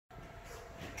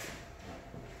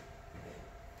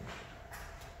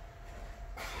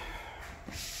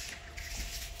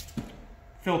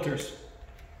Filters.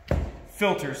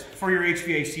 Filters for your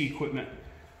HVAC equipment.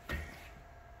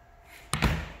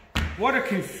 What a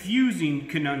confusing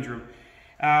conundrum.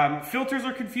 Filters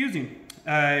are confusing.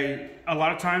 A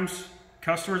lot of times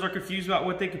customers are confused about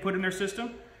what they can put in their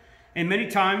system. And many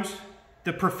times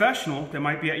the professional that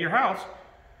might be at your house,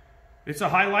 it's a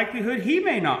high likelihood he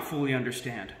may not fully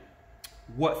understand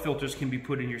what filters can be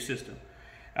put in your system.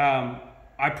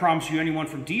 I promise you anyone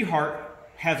from DeHart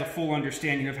has a full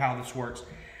understanding of how this works.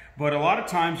 But a lot of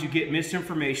times you get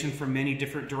misinformation from many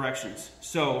different directions.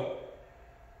 So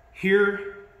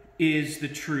here is the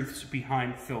truths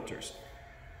behind filters.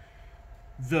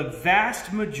 The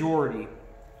vast majority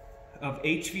of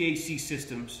HVAC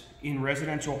systems in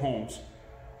residential homes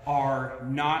are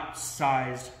not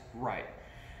sized right.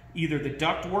 Either the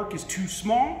ductwork is too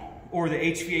small or the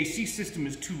HVAC system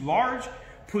is too large,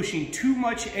 pushing too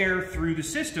much air through the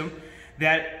system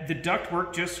that the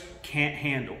ductwork just can't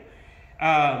handle.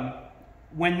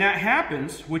 When that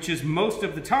happens, which is most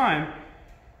of the time,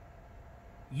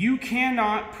 you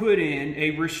cannot put in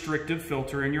a restrictive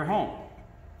filter in your home.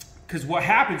 Because what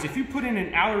happens, if you put in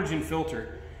an allergen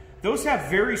filter, those have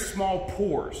very small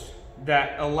pores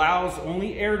that allows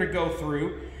only air to go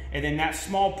through, and then that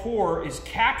small pore is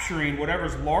capturing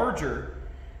whatever's larger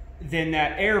than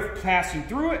that air passing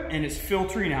through it, and it's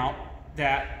filtering out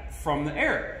that from the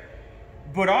air.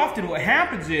 But often what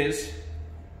happens is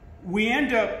we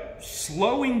end up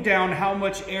slowing down how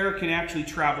much air can actually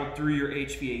travel through your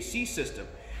HVAC system.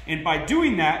 And by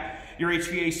doing that, your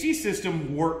HVAC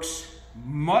system works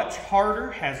much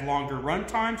harder, has longer run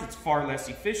times, it's far less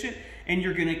efficient, and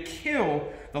you're gonna kill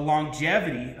the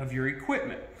longevity of your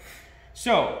equipment.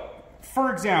 So,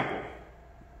 for example,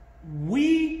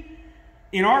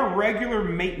 in our regular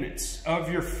maintenance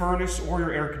of your furnace or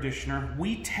your air conditioner,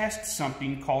 we test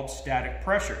something called static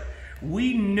pressure.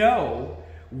 We know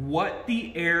what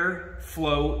the air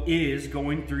flow is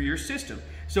going through your system.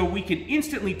 So we can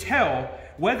instantly tell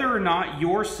whether or not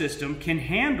your system can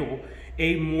handle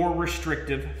a more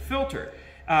restrictive filter.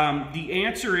 The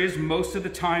answer is most of the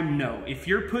time no. If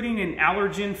you're putting an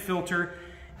allergen filter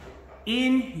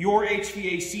in your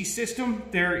HVAC system,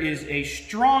 there is a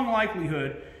strong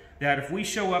likelihood that if we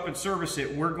show up and service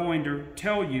it, we're going to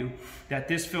tell you that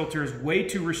this filter is way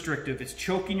too restrictive, it's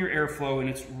choking your airflow, and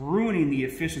it's ruining the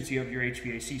efficiency of your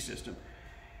HVAC system.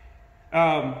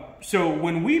 So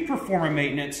when we perform a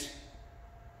maintenance,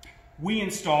 we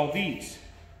install these.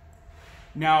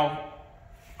 Now,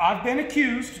 I've been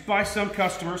accused by some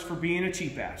customers for being a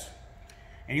cheap ass.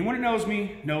 Anyone that knows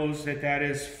me knows that that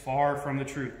is far from the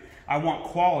truth. I want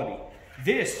quality.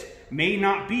 This may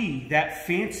not be that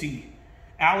fancy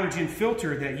allergen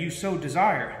filter that you so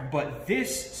desire, but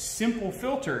this simple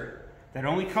filter that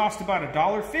only costs about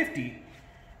 $1.50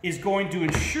 is going to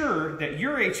ensure that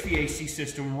your HVAC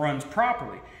system runs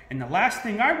properly. And the last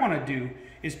thing I want to do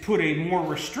is put a more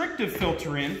restrictive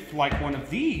filter in, like one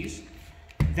of these,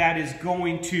 that is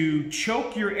going to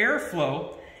choke your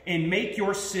airflow and make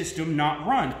your system not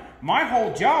run. My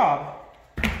whole job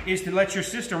is to let your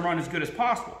system run as good as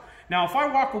possible. Now, if I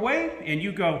walk away and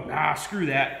you go, nah, screw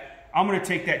that, I'm gonna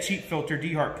take that cheap filter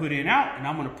DeHart put in out, and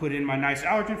I'm gonna put in my nice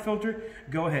allergen filter,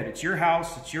 go ahead. It's your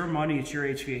house, it's your money, it's your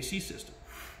HVAC system.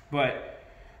 But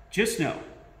just know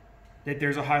that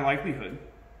there's a high likelihood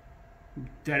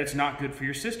that it's not good for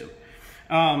your system.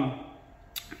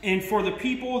 And for the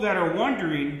people that are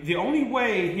wondering, the only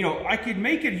way, I could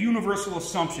make a universal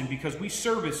assumption because we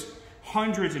service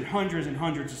hundreds and hundreds and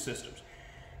hundreds of systems.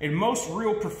 And most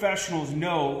real professionals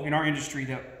know in our industry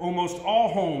that almost all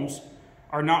homes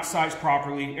are not sized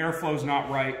properly, airflow is not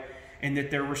right, and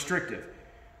that they're restrictive.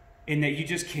 And that you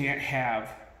just can't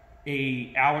have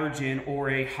a allergen or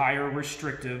a higher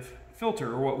restrictive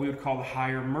filter, or what we would call the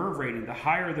higher MERV rating. The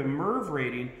higher the MERV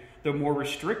rating, the more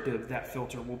restrictive that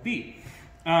filter will be.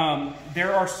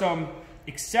 There are some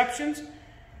exceptions,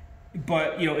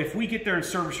 but if we get there and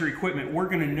service your equipment, we're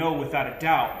gonna know without a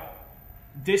doubt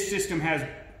this system has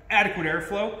adequate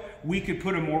airflow. We could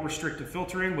put a more restrictive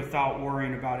filter in without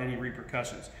worrying about any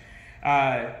repercussions.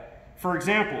 For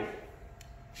example,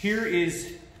 here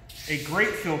is a great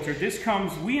filter.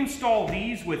 We install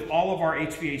these with all of our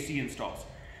HVAC installs.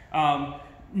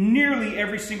 Nearly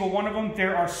every single one of them.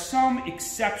 There are some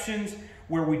exceptions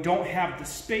where we don't have the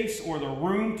space or the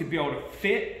room to be able to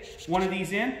fit one of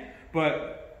these in,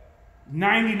 but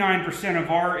 99% of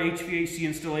our HVAC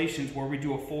installations where we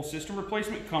do a full system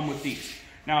replacement come with these.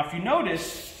 Now, if you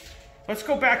notice, let's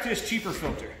go back to this cheaper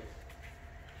filter.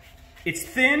 It's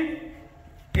thin,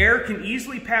 air can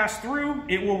easily pass through.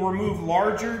 It will remove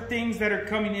larger things that are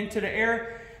coming into the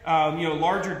air,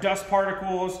 larger dust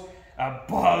particles,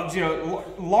 bugs,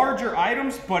 larger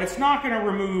items, but it's not going to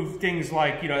remove things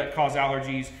like, that cause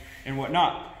allergies and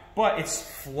whatnot. But it's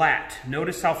flat.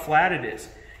 Notice how flat it is.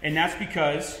 And that's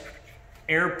because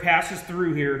air passes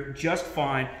through here just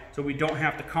fine, so we don't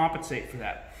have to compensate for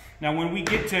that. Now, when we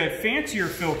get to fancier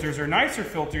filters or nicer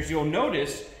filters, you'll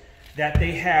notice that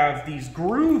they have these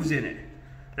grooves in it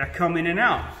that come in and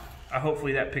out.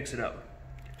 Hopefully that picks it up.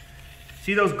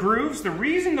 See those grooves? The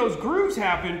reason those grooves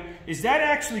happen is that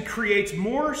actually creates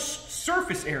more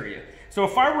surface area. So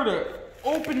if I were to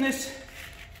open this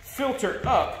filter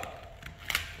up,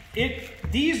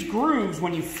 these grooves,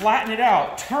 when you flatten it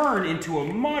out, turn into a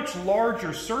much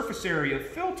larger surface area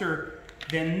filter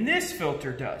than this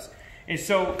filter does. And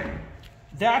so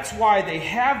that's why they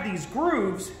have these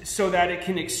grooves, so that it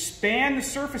can expand the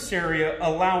surface area,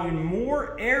 allowing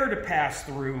more air to pass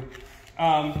through,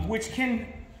 which can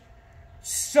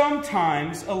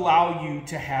sometimes allow you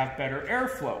to have better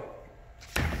airflow.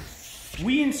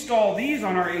 We install these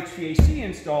on our HVAC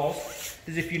installs,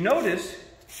 because if you notice,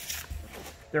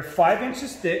 they're 5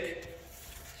 inches thick.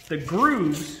 The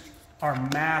grooves are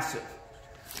massive.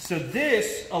 So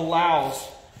this allows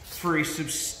for a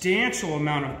substantial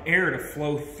amount of air to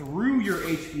flow through your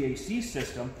HVAC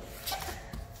system,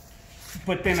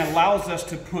 but then allows us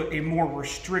to put a more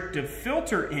restrictive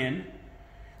filter in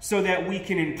so that we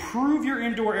can improve your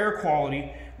indoor air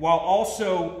quality while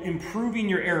also improving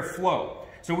your airflow.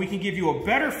 So we can give you a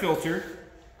better filter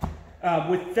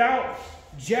without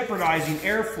jeopardizing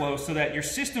airflow, so that your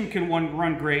system can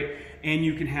run great and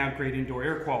you can have great indoor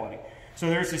air quality. So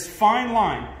there's this fine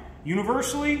line.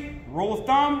 Universally, rule of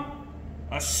thumb,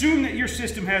 assume that your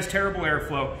system has terrible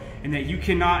airflow and that you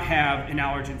cannot have an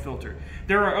allergen filter.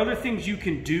 There are other things you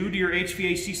can do to your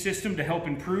HVAC system to help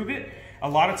improve it. A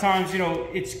lot of times,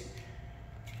 it's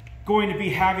going to be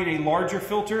having a larger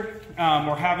filter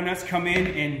or having us come in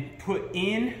and put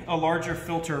in a larger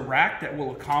filter rack that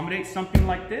will accommodate something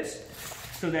like this,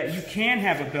 so that you can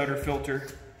have a better filter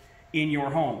in your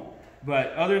home.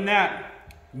 But other than that,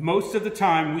 most of the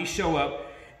time we show up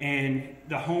and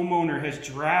the homeowner has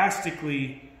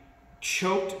drastically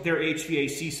choked their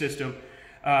HVAC system,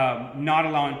 not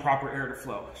allowing proper air to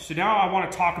flow. So now I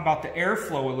want to talk about the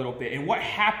airflow a little bit and what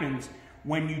happens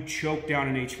when you choke down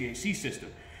an HVAC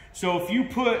system. So if you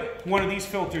put one of these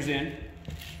filters in,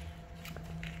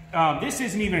 this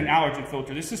isn't even an allergen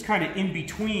filter. This is kind of in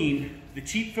between the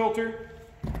cheap filter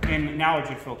and an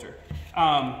allergen filter.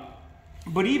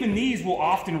 But even these will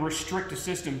often restrict the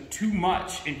system too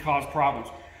much and cause problems.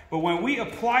 But when we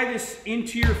apply this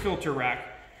into your filter rack,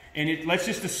 and let's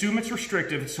just assume it's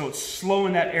restrictive, so it's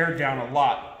slowing that air down a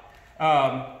lot.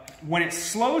 When it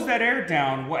slows that air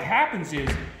down, what happens is,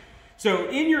 so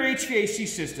in your HVAC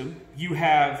system, you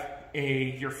have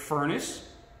your furnace,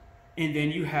 and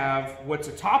then you have what's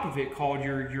atop of it called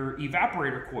your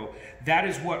evaporator coil. That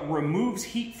is what removes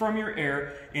heat from your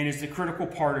air and is the critical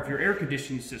part of your air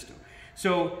conditioning system.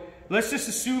 So let's just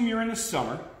assume you're in the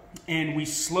summer and we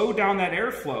slow down that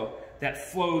airflow that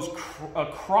flows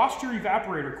across your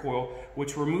evaporator coil,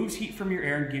 which removes heat from your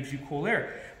air and gives you cool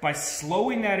air. By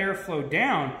slowing that airflow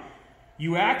down,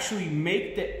 you actually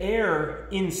make the air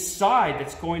inside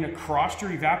that's going across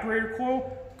your evaporator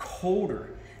coil colder.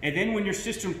 And then when your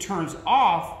system turns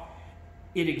off,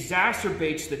 it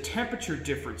exacerbates the temperature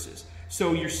differences.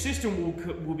 So your system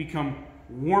will become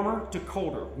warmer to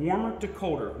colder, warmer to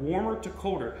colder, warmer to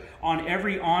colder on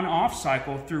every on-off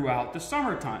cycle throughout the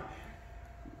summertime.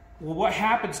 Well, what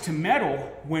happens to metal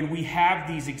when we have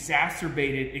these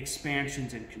exacerbated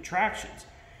expansions and contractions?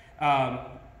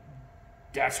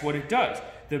 That's what it does.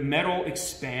 The metal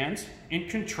expands and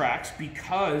contracts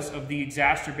because of the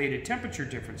exacerbated temperature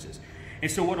differences. And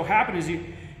so what will happen is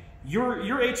your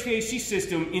HVAC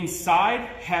system inside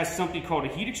has something called a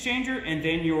heat exchanger and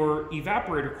then your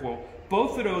evaporator coil.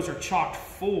 Both of those are chock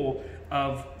full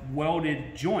of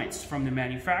welded joints from the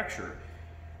manufacturer.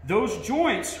 Those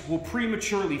joints will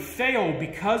prematurely fail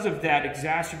because of that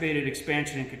exacerbated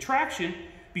expansion and contraction,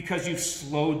 because you've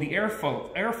slowed the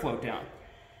airflow down.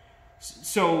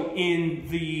 So in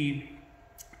the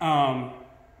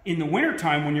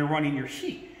wintertime, when you're running your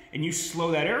heat and you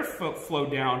slow that airflow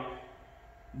down,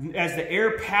 as the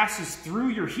air passes through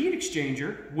your heat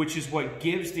exchanger, which is what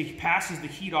passes the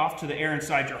heat off to the air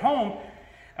inside your home,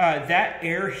 that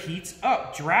air heats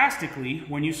up drastically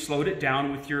when you slowed it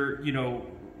down with your,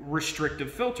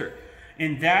 restrictive filter.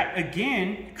 And that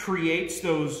again creates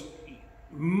those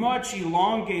much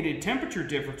elongated temperature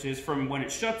differences from when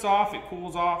it shuts off, it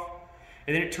cools off,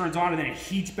 and then it turns on, and then it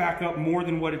heats back up more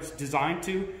than what it's designed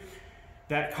to.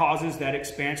 that causes that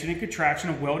expansion and contraction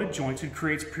of welded joints and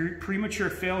creates premature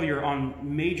failure on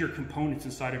major components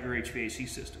inside of your HVAC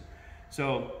system.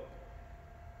 So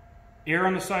err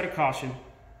on the side of caution.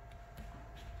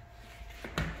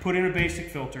 Put in a basic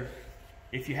filter.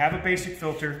 If you have a basic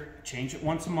filter, change it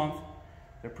once a month.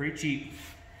 They're pretty cheap.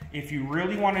 If you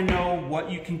really want to know what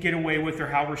you can get away with or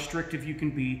how restrictive you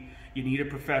can be, you need a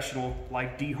professional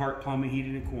like D. Hart Plumbing,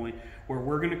 Heating, and Cooling, where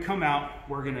we're going to come out,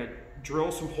 we're going to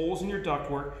drill some holes in your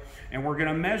ductwork, and we're going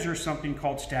to measure something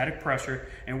called static pressure,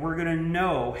 and we're going to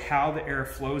know how the air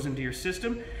flows into your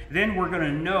system. Then we're going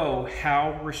to know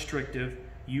how restrictive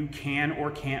you can or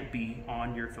can't be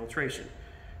on your filtration.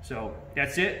 So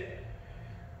that's it.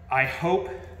 I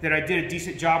hope that I did a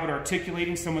decent job at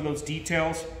articulating some of those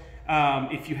details.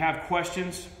 If you have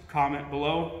questions, comment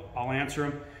below. I'll answer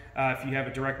them. If you have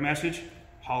a direct message,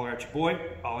 holler at your boy.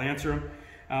 I'll answer them.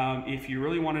 If you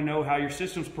really want to know how your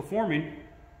system's performing,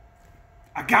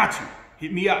 I got you.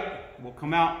 Hit me up. We'll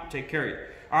come out and take care of you.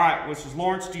 All right, this is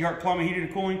Lawrence, D. Hart Plumbing, Heating,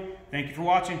 and Cooling. Thank you for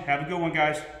watching. Have a good one,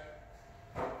 guys.